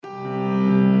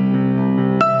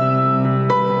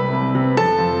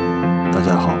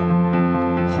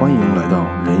欢迎来到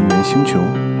人猿星球。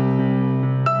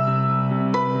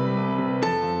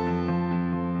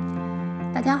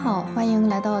大家好，欢迎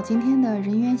来到今天的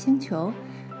人猿星球。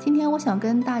今天我想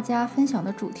跟大家分享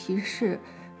的主题是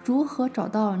如何找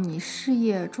到你事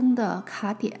业中的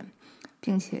卡点，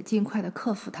并且尽快的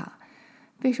克服它。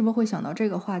为什么会想到这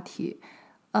个话题？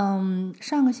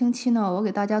上个星期呢，我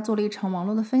给大家做了一场网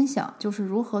络的分享，就是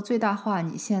如何最大化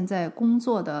你现在工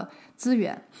作的资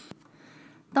源。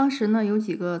当时呢，有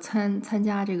几个参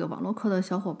加这个网络课的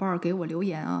小伙伴给我留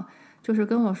言啊，就是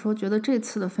跟我说，觉得这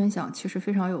次的分享其实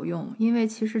非常有用，因为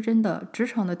其实真的职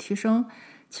场的提升，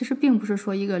其实并不是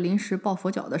说一个临时抱佛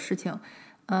脚的事情。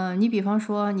你比方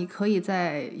说，你可以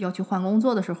在要去换工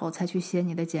作的时候才去写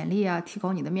你的简历啊，提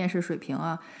高你的面试水平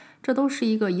啊，这都是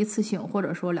一个一次性或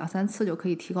者说2-3次就可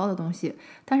以提高的东西。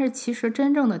但是其实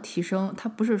真正的提升，它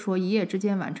不是说一夜之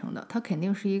间完成的，它肯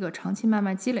定是一个长期慢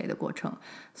慢积累的过程。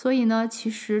所以呢，其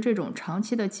实这种长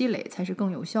期的积累才是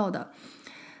更有效的。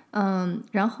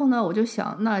然后呢，我就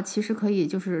想，那其实可以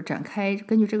就是展开，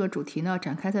根据这个主题呢，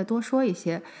展开再多说一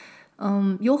些。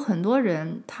有很多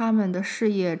人他们的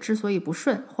事业之所以不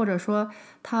顺，或者说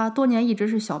他多年一直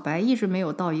是小白，一直没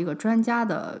有到一个专家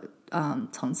的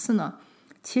层次呢，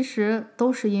其实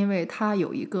都是因为他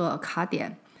有一个卡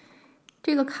点。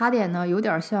这个卡点呢，有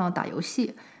点像打游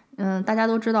戏。大家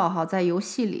都知道哈，在游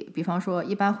戏里，比方说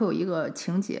一般会有一个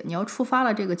情节，你要触发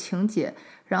了这个情节，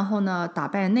然后呢打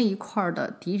败那一块的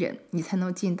敌人，你才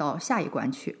能进到下一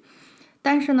关去。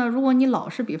但是呢，如果你老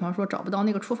是比方说找不到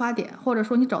那个出发点，或者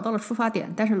说你找到了出发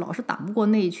点，但是老是打不过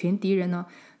那一群敌人呢，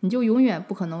你就永远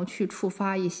不可能去触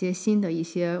发一些新的一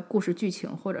些故事剧情，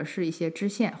或者是一些支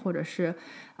线，或者是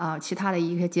其他的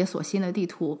一些解锁新的地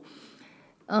图。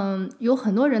有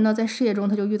很多人呢在事业中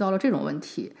他就遇到了这种问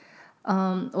题。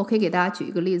我可以给大家举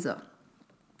一个例子，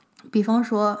比方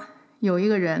说有一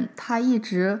个人他一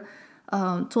直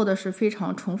做的是非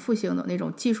常重复性的那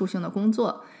种技术性的工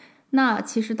作。那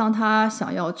其实当他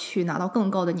想要去拿到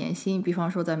更高的年薪，比方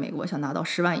说在美国想拿到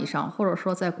10万以上，或者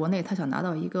说在国内他想拿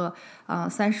到一个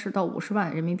30到50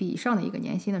万人民币以上的一个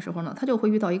年薪的时候呢，他就会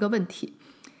遇到一个问题。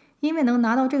因为能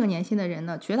拿到这个年薪的人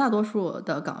呢，绝大多数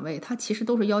的岗位他其实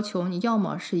都是要求你要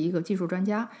么是一个技术专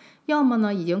家，要么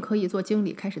呢已经可以做经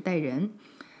理开始带人。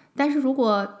但是如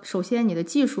果首先你的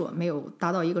技术没有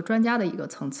达到一个专家的一个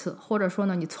层次，或者说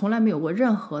呢你从来没有过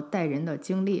任何带人的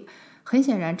经历，很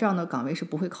显然这样的岗位是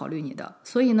不会考虑你的，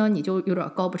所以呢你就有点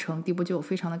高不成低不就，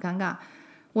非常的尴尬。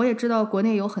我也知道国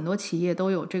内有很多企业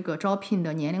都有这个招聘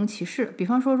的年龄歧视，比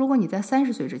方说如果你在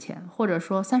30岁之前，或者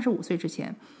说35岁之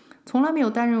前从来没有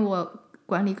担任过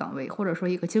管理岗位，或者说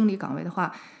一个经理岗位的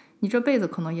话，你这辈子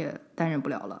可能也担任不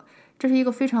了了。这是一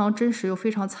个非常真实又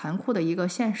非常残酷的一个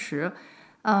现实。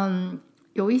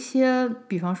有一些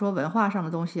比方说文化上的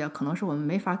东西可能是我们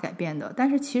没法改变的，但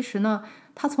是其实呢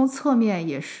它从侧面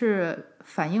也是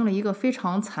反映了一个非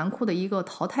常残酷的一个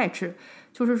淘汰制，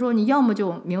就是说你要么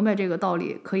就明白这个道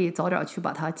理，可以早点去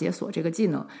把它解锁这个技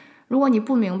能，如果你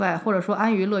不明白，或者说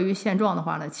安于乐于现状的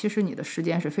话呢，其实你的时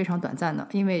间是非常短暂的，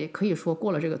因为可以说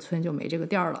过了这个村就没这个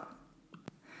店了。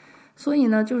所以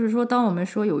呢，就是说当我们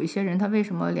说有一些人他为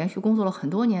什么连续工作了很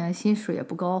多年，薪水也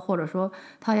不高，或者说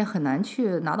他也很难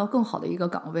去拿到更好的一个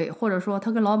岗位，或者说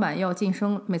他跟老板要晋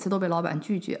升，每次都被老板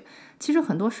拒绝，其实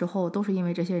很多时候都是因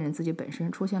为这些人自己本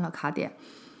身出现了卡点。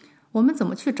我们怎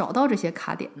么去找到这些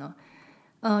卡点呢？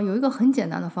有一个很简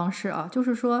单的方式啊，就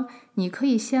是说你可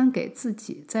以先给自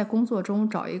己在工作中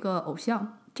找一个偶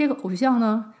像。这个偶像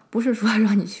呢，不是说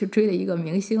让你去追的一个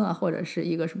明星啊，或者是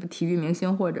一个什么体育明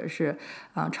星，或者是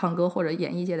唱歌或者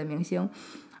演艺界的明星，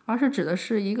而是指的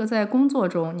是一个在工作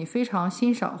中你非常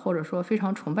欣赏或者说非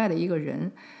常崇拜的一个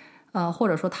人，或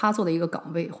者说他做的一个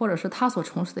岗位，或者是他所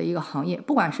从事的一个行业，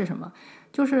不管是什么，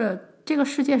就是这个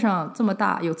世界上这么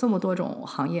大，有这么多种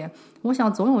行业，我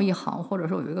想总有一行或者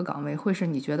说有一个岗位会是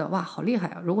你觉得哇好厉害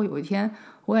啊，如果有一天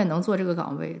我也能做这个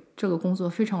岗位，这个工作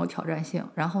非常有挑战性，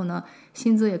然后呢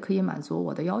薪资也可以满足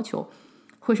我的要求，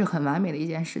会是很完美的一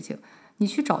件事情。你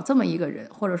去找这么一个人，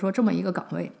或者说这么一个岗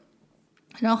位，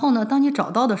然后呢当你找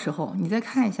到的时候，你再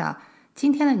看一下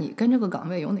今天的你跟这个岗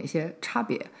位有哪些差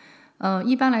别。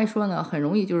一般来说呢，很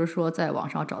容易就是说在网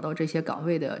上找到这些岗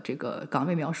位的这个岗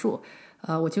位描述。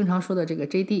我经常说的这个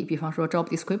JD， 比方说 job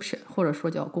description， 或者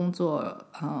说叫工作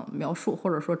描述，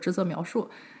或者说职责描述，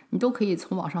你都可以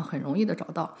从网上很容易的找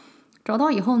到。找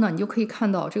到以后呢，你就可以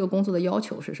看到这个工作的要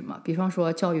求是什么，比方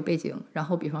说教育背景，然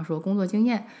后比方说工作经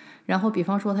验，然后比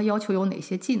方说它要求有哪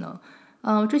些技能。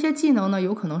这些技能呢，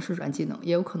有可能是软技能，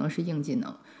也有可能是硬技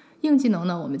能。硬技能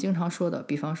呢，我们经常说的，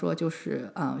比方说就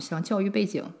是像教育背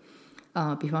景，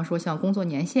比方说像工作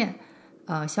年限，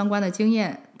相关的经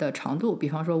验的长度，比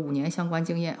方说5年相关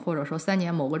经验，或者说3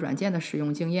年某个软件的使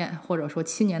用经验，或者说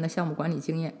7年的项目管理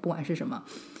经验，不管是什么，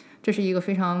这是一个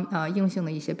非常硬性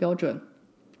的一些标准。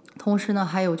同时呢，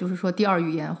还有就是说第2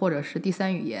语言或者是第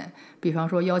3语言，比方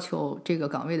说要求这个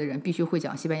岗位的人必须会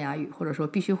讲西班牙语，或者说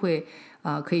必须会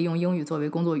可以用英语作为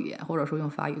工作语言，或者说用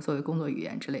法语作为工作语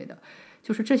言之类的，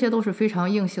就是这些都是非常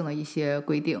硬性的一些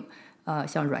规定，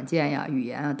像软件呀、语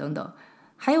言啊等等。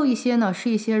还有一些呢是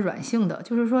一些软性的，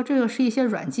就是说这个是一些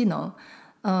软技能，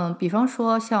比方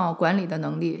说像管理的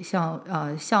能力，像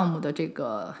项目的这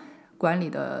个管理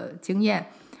的经验，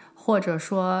或者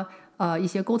说一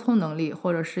些沟通能力，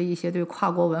或者是一些对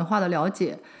跨国文化的了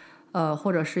解，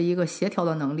或者是一个协调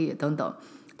的能力等等。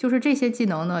就是这些技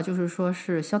能呢，就是说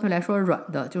是相对来说软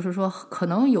的，就是说可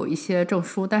能有一些证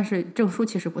书，但是证书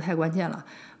其实不太关键了，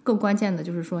更关键的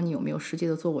就是说你有没有实际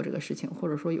的做过这个事情，或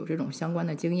者说有这种相关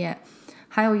的经验。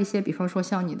还有一些比方说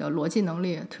像你的逻辑能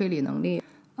力、推理能力、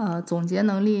总结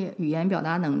能力、语言表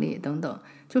达能力等等，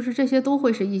就是这些都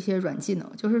会是一些软技能。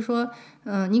就是说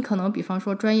你可能比方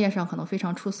说专业上可能非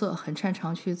常出色，很擅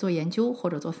长去做研究或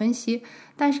者做分析，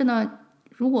但是呢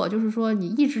如果就是说你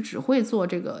一直只会做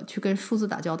这个，去跟数字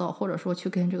打交道，或者说去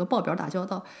跟这个报表打交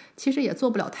道，其实也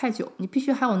做不了太久。你必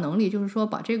须还有能力，就是说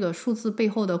把这个数字背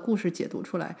后的故事解读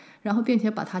出来，然后并且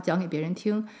把它讲给别人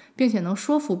听，并且能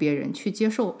说服别人去接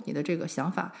受你的这个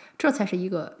想法，这才是一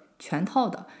个全套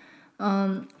的。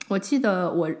我记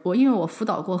得我因为我辅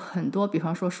导过很多，比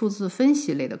方说数字分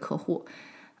析类的客户。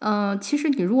其实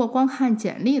你如果光看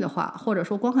简历的话，或者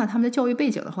说光看他们的教育背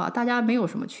景的话，大家没有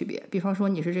什么区别。比方说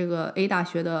你是这个 A 大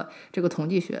学的这个统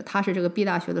计学，他是这个 B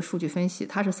大学的数据分析，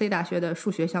他是 C 大学的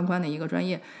数学相关的一个专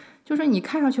业，就是你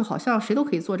看上去好像谁都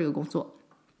可以做这个工作。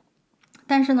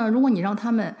但是呢，如果你让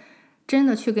他们真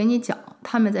的去给你讲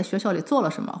他们在学校里做了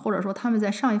什么，或者说他们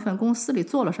在上一份公司里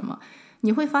做了什么，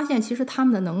你会发现其实他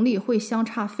们的能力会相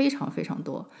差非常非常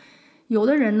多。有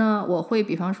的人呢，我会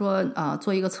比方说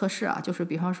做一个测试啊，就是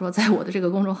比方说在我的这个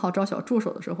公众号招小助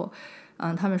手的时候，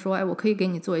他们说我可以给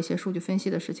你做一些数据分析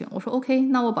的事情，我说 OK，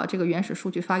 那我把这个原始数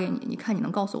据发给你，你看你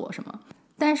能告诉我什么。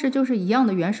但是就是一样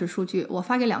的原始数据，我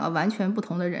发给2个完全不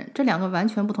同的人，这2个完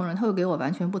全不同人他会给我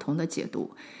完全不同的解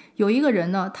读。有一个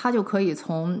人呢，他就可以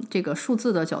从这个数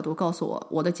字的角度告诉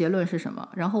我的结论是什么，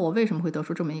然后我为什么会得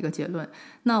出这么一个结论，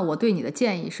那我对你的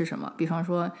建议是什么，比方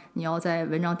说你要在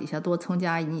文章底下多增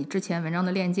加你之前文章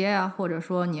的链接啊，或者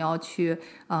说你要去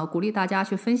鼓励大家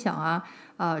去分享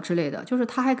啊之类的，就是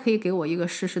他还可以给我一个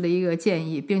实时的一个建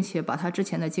议，并且把他之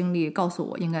前的经历告诉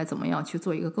我应该怎么样去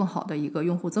做一个更好的一个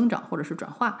用户增长或者是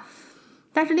转化。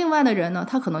但是另外的人呢，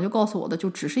他可能就告诉我的就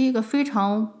只是一个非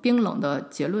常冰冷的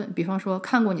结论，比方说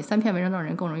看过你3篇文章的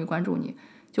人更容易关注你，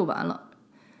就完了。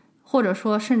或者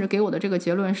说甚至给我的这个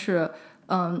结论是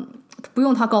不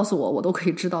用他告诉我都可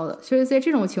以知道的。所以在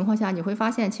这种情况下，你会发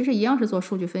现其实一样是做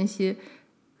数据分析，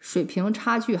水平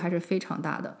差距还是非常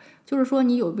大的。就是说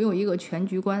你有没有一个全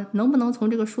局观，能不能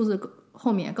从这个数字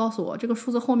后面告诉我这个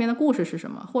数字后面的故事是什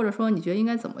么，或者说你觉得应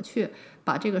该怎么去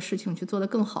把这个事情去做得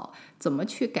更好，怎么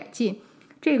去改进，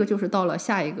这个就是到了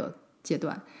下一个阶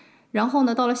段。然后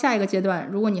呢，到了下一个阶段，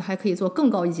如果你还可以做更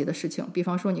高一级的事情，比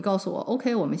方说你告诉我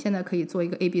OK， 我们现在可以做一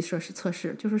个 A/B 测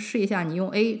试，就是试一下你用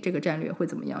A 这个战略会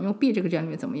怎么样，用 B 这个战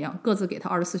略怎么样，各自给他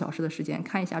24小时的时间，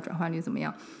看一下转换率怎么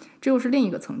样，这又是另一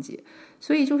个层级。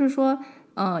所以就是说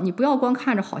你不要光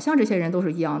看着好像这些人都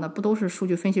是一样的，不都是数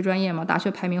据分析专业吗？大学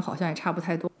排名好像也差不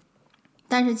太多，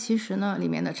但是其实呢里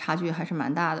面的差距还是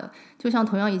蛮大的。就像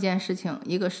同样一件事情，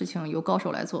一个事情由高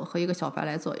手来做和一个小白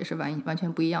来做也是完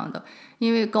全不一样的。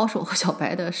因为高手和小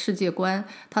白的世界观，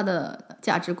他的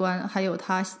价值观，还有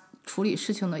他处理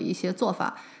事情的一些做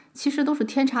法，其实都是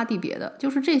天差地别的。就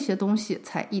是这些东西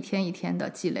才一天一天的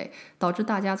积累，导致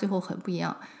大家最后很不一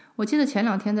样。我记得前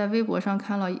2天在微博上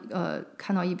看到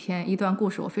一段故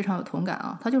事，我非常有同感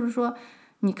啊。他就是说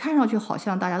你看上去好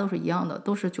像大家都是一样的，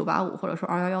都是985或者说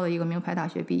211的一个名牌大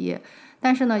学毕业，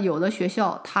但是呢有的学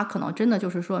校它可能真的就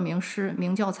是说名师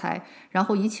名教材，然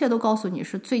后一切都告诉你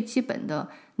是最基本的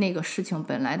那个事情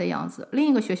本来的样子。另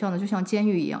一个学校呢就像监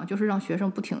狱一样，就是让学生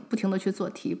不停的去做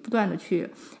题，不断的去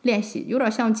练习，有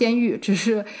点像监狱，只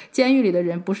是监狱里的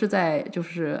人不是在就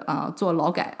是做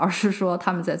劳改，而是说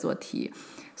他们在做题。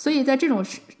所以在这种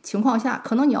情况下，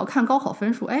可能你要看高考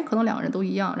分数，可能2个人都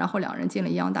一样，然后2个人进了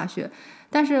一样大学，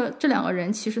但是这2个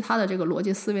人其实他的这个逻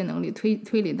辑思维能力、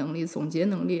推理能力、总结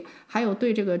能力，还有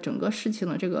对这个整个事情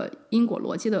的这个因果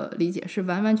逻辑的理解是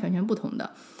完全不同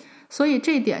的。所以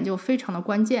这一点就非常的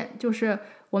关键，就是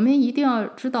我们一定要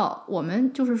知道我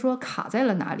们就是说卡在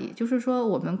了哪里，就是说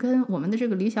我们跟我们的这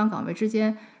个理想岗位之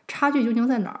间差距究竟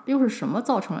在哪儿，又是什么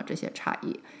造成了这些差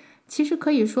异。其实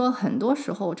可以说很多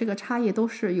时候这个差异都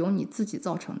是由你自己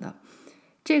造成的。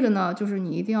这个呢，就是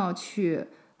你一定要去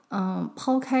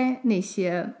抛开那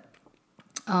些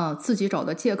自己找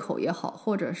的借口也好，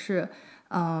或者是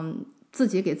自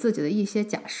己给自己的一些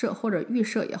假设或者预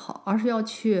设也好，而是要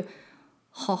去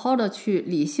好好的去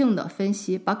理性的分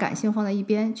析，把感性放在一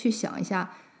边，去想一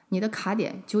下你的卡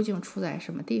点究竟出在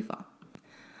什么地方。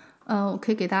我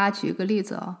可以给大家举一个例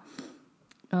子啊，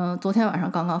昨天晚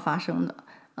上刚刚发生的。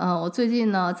我最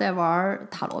近呢在玩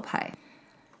塔罗牌，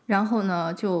然后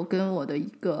呢就跟我的一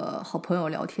个好朋友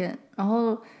聊天，然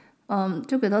后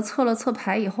就给他测了测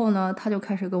牌以后呢，他就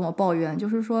开始跟我抱怨，就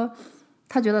是说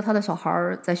他觉得他的小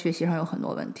孩在学习上有很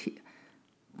多问题。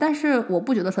但是我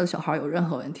不觉得他的小孩有任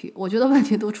何问题，我觉得问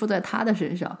题都出在他的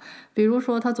身上。比如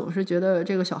说他总是觉得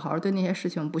这个小孩对那些事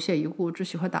情不屑一顾，只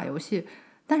喜欢打游戏。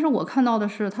但是我看到的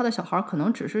是他的小孩可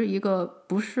能只是一个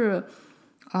不是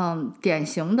典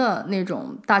型的那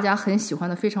种大家很喜欢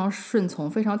的非常顺从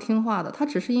非常听话的，他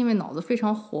只是因为脑子非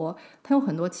常活，他有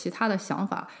很多其他的想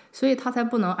法，所以他才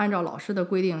不能按照老师的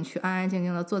规定去安安静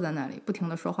静的坐在那里不停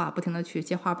的说话，不停的去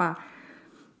接画把。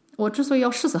我之所以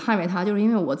要誓死捍卫他，就是因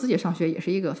为我自己上学也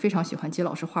是一个非常喜欢接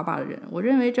老师画把的人。我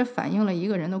认为这反映了一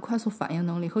个人的快速反应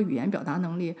能力和语言表达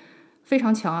能力非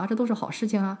常强啊，这都是好事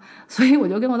情啊。所以我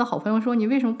就跟我的好朋友说，你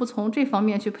为什么不从这方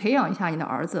面去培养一下你的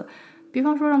儿子？比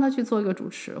方说让他去做一个主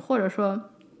持，或者说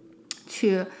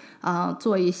去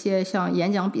做一些像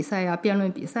演讲比赛呀、辩论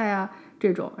比赛啊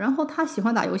这种。然后他喜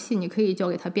欢打游戏，你可以教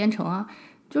给他编程啊。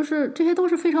就是这些都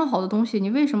是非常好的东西，你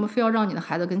为什么非要让你的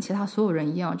孩子跟其他所有人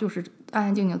一样，就是安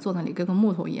安静静坐那里跟个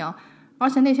木头一样？而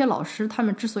且那些老师他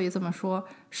们之所以这么说，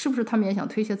是不是他们也想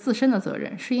推卸自身的责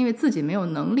任？是因为自己没有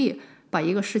能力把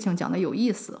一个事情讲得有意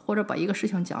思，或者把一个事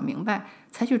情讲明白，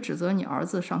才去指责你儿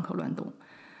子上课乱动。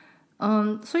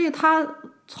所以他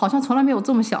好像从来没有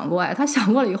这么想过。他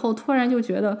想过了以后，突然就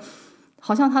觉得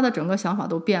好像他的整个想法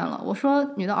都变了。我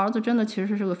说你的儿子真的其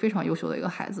实是个非常优秀的一个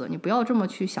孩子，你不要这么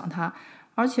去想他。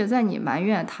而且在你埋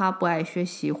怨他不爱学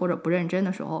习或者不认真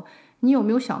的时候，你有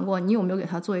没有想过你有没有给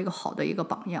他做一个好的一个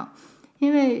榜样？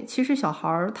因为其实小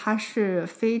孩他是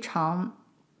非常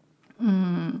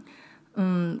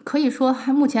可以说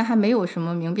目前还没有什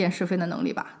么明辨是非的能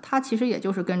力吧。他其实也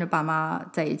就是跟着爸妈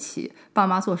在一起，爸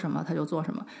妈做什么他就做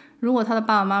什么。如果他的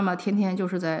爸爸妈妈天天就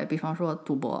是在比方说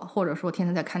赌博，或者说天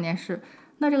天在看电视，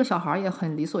那这个小孩也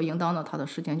很理所应当的，他的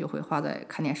时间就会花在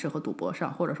看电视和赌博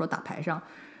上，或者说打牌上。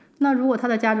那如果他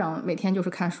的家长每天就是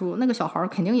看书，那个小孩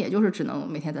肯定也就是只能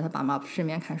每天在他爸妈身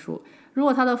边看书。如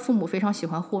果他的父母非常喜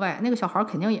欢户外，那个小孩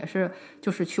肯定也是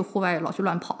就是去户外老去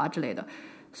乱跑啊之类的。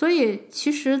所以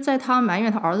其实在他埋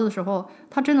怨他儿子的时候，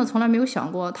他真的从来没有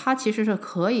想过他其实是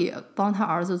可以帮他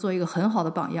儿子做一个很好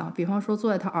的榜样，比方说坐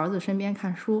在他儿子身边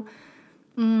看书。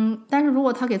但是如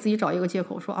果他给自己找一个借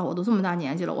口说我都这么大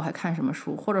年纪了我还看什么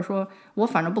书，或者说我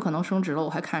反正不可能升职了我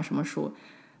还看什么书，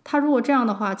他如果这样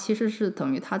的话，其实是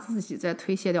等于他自己在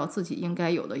推卸掉自己应该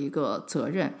有的一个责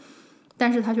任，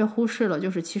但是他却忽视了就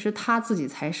是其实他自己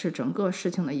才是整个事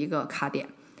情的一个卡点。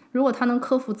如果他能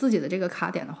克服自己的这个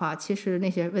卡点的话，其实那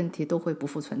些问题都会不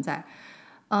复存在。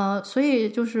所以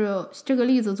就是这个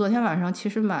例子昨天晚上其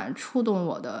实蛮触动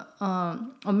我的。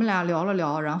我们俩聊了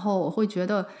聊，然后我会觉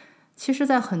得其实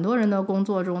在很多人的工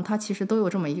作中，他其实都有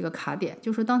这么一个卡点，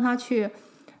就是当他去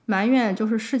埋怨就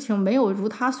是事情没有如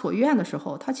他所愿的时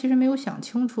候，他其实没有想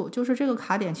清楚，就是这个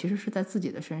卡点其实是在自己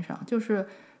的身上，就是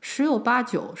十有八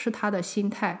九是他的心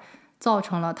态造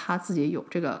成了他自己有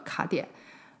这个卡点。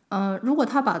如果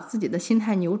他把自己的心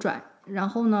态扭转，然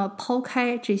后呢抛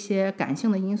开这些感性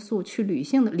的因素，去理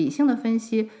性的分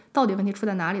析到底问题出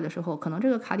在哪里的时候，可能这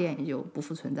个卡点也就不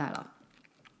复存在了。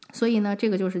所以呢，这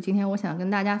个就是今天我想跟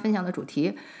大家分享的主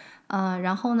题。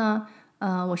然后呢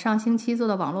我上星期做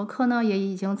的网络课呢，也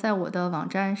已经在我的网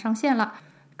站上线了。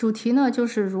主题呢，就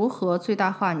是如何最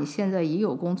大化你现在已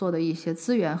有工作的一些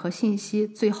资源和信息，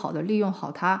最好的利用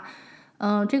好它。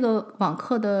这个网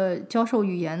课的教授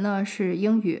语言呢是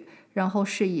英语，然后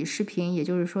是以视频，也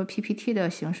就是说 PPT 的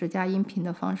形式加音频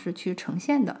的方式去呈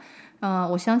现的。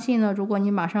我相信呢，如果你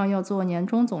马上要做年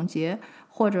终总结，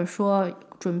或者说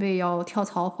准备要跳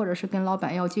槽，或者是跟老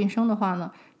板要晋升的话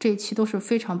呢，这一期都是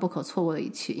非常不可错过的一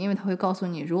期，因为它会告诉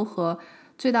你如何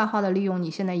最大化的利用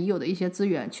你现在已有的一些资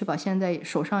源，去把现在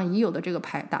手上已有的这个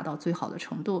牌打到最好的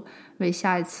程度，为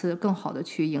下一次更好的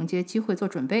去迎接机会做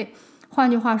准备。换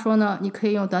句话说呢，你可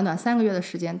以用短短3个月的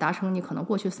时间达成你可能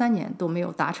过去3年都没有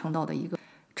达成到的一个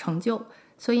成就。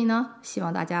所以呢，希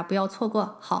望大家不要错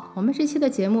过。好，我们这期的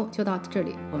节目就到这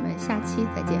里，我们下期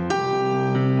再见。